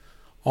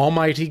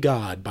Almighty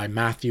God by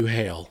Matthew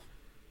Hale.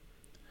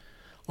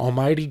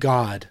 Almighty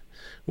God,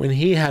 when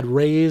he had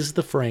raised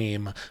the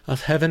frame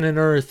of heaven and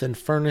earth and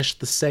furnished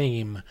the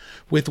same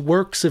with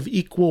works of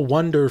equal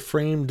wonder,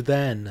 framed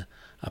then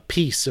a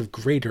piece of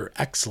greater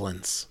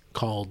excellence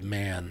called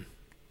man,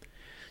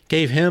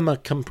 gave him a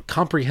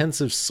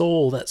comprehensive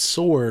soul that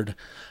soared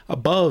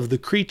above the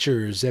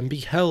creatures and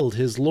beheld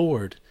his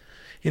Lord,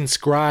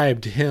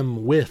 inscribed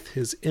him with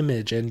his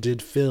image and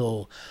did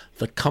fill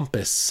the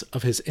compass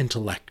of his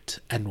intellect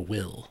and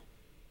will.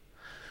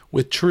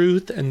 With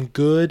truth and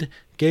good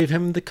gave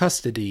him the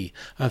custody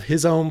of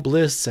his own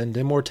bliss and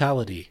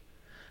immortality,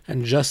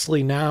 and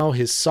justly now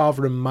his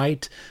sovereign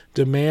might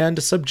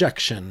demand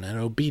subjection and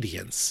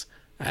obedience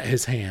at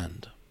his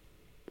hand.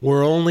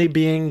 Were only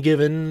being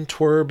given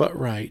 'twere but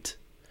right,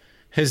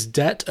 his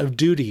debt of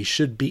duty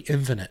should be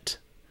infinite.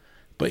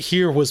 But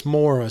here was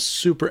more a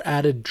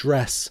superadded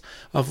dress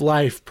of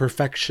life,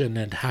 perfection,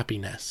 and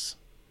happiness.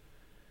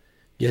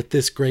 Yet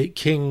this great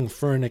king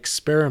for an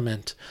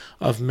experiment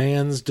of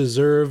man's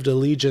deserved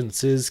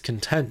allegiance is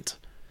content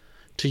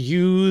to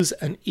use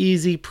an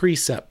easy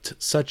precept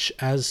such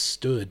as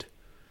stood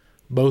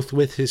both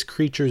with his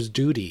creature's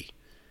duty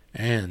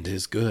and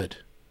his good.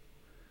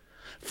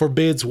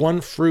 Forbids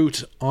one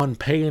fruit on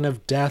pain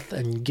of death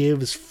and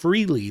gives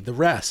freely the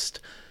rest,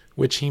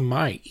 which he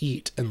might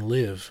eat and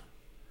live.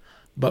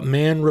 But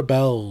man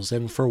rebels,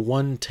 and for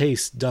one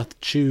taste doth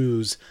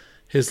choose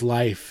his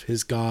life,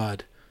 his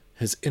God,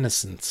 his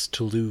innocence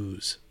to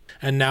lose.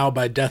 And now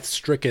by death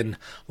stricken,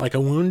 like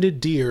a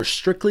wounded deer,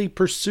 strictly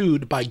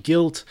pursued by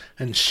guilt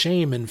and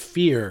shame and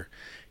fear,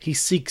 he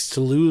seeks to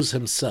lose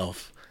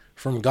himself.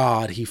 From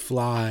God he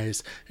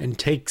flies, and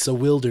takes a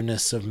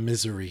wilderness of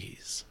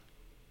miseries.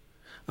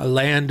 A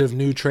land of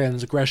new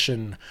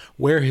transgression,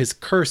 where his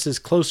curse is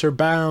closer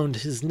bound,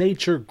 his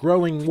nature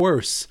growing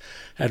worse,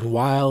 and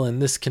while in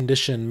this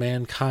condition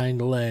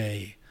mankind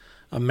lay,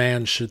 a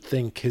man should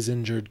think his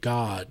injured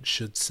God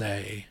should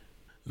say,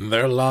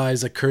 "There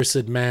lies a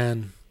cursed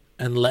man,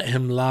 and let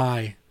him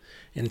lie,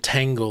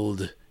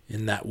 entangled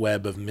in that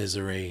web of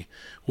misery,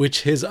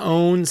 which his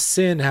own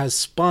sin has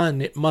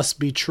spun. It must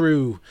be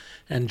true,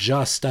 and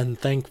just,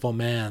 unthankful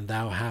man,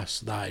 thou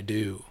hast thy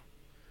due."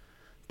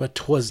 But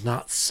 'twas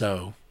not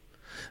so.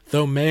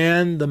 Though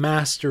man the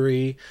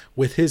mastery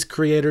with his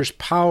Creator's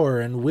power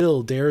and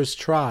will dares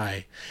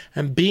try,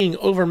 and being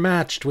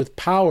overmatched with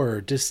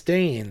power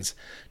disdains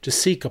to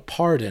seek a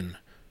pardon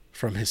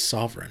from his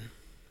sovereign.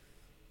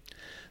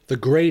 The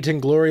great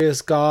and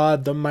glorious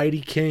God, the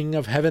mighty King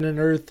of heaven and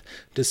earth,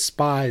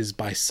 despised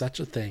by such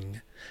a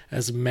thing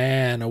as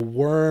man, a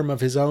worm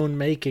of his own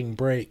making,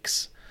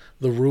 breaks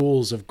the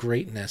rules of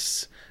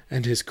greatness,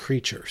 and his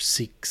creature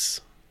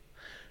seeks.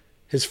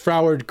 His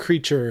froward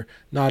creature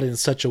not in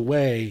such a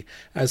way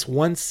as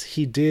once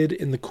he did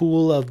in the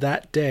cool of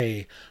that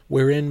day,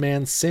 wherein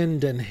man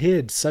sinned and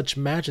hid such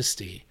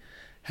majesty,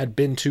 had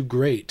been too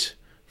great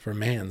for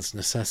man's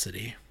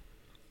necessity.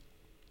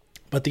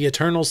 But the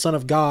eternal Son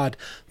of God,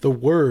 the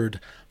Word,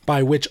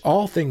 by which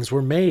all things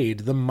were made,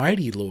 the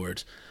mighty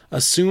Lord,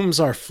 assumes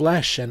our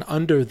flesh, and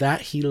under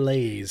that he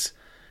lays,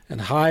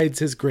 and hides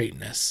his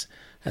greatness,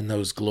 and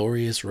those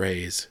glorious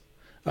rays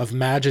of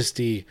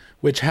majesty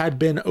which had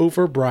been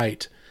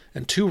overbright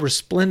and too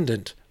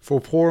resplendent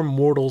for poor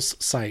mortals'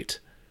 sight.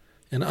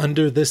 And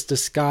under this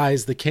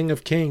disguise the King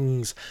of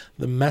Kings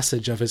the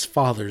message of his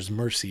Father's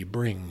mercy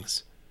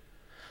brings,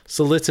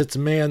 solicits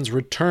man's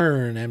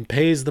return, and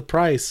pays the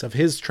price of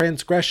his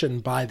transgression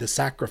by the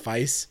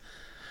sacrifice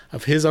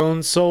of his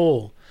own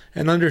soul,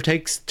 and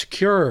undertakes to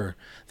cure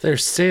their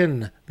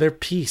sin, their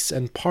peace,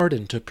 and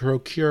pardon to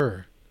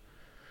procure,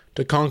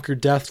 to conquer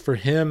death for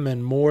him,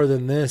 and more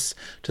than this,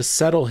 to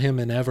settle him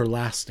in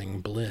everlasting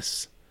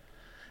bliss.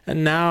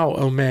 And now,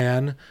 O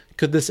man,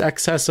 could this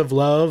excess of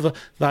love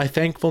thy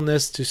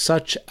thankfulness to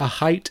such a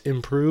height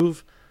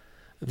improve,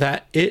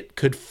 that it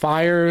could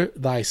fire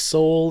thy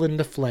soul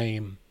into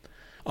flame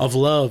of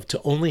love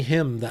to only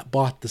him that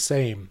bought the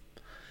same,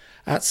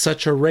 at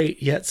such a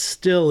rate, yet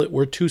still it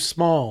were too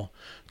small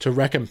to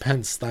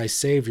recompense thy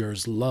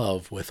Saviour's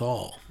love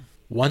withal.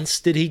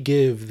 Once did he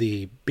give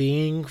thee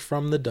being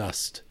from the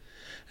dust,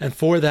 and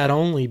for that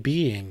only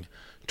being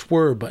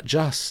 'twere but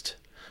just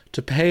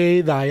to pay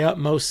thy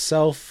utmost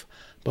self.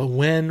 But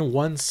when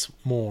once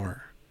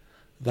more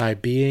thy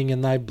being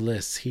and thy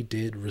bliss he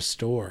did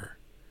restore,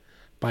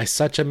 by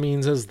such a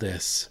means as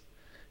this,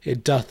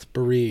 it doth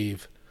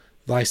bereave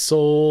thy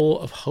soul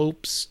of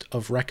hopes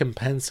of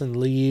recompense, and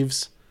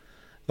leaves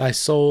thy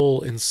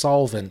soul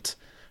insolvent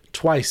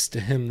twice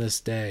to him this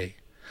day.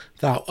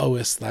 Thou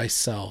owest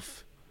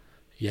thyself,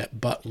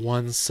 yet but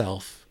one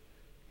self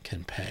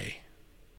can pay.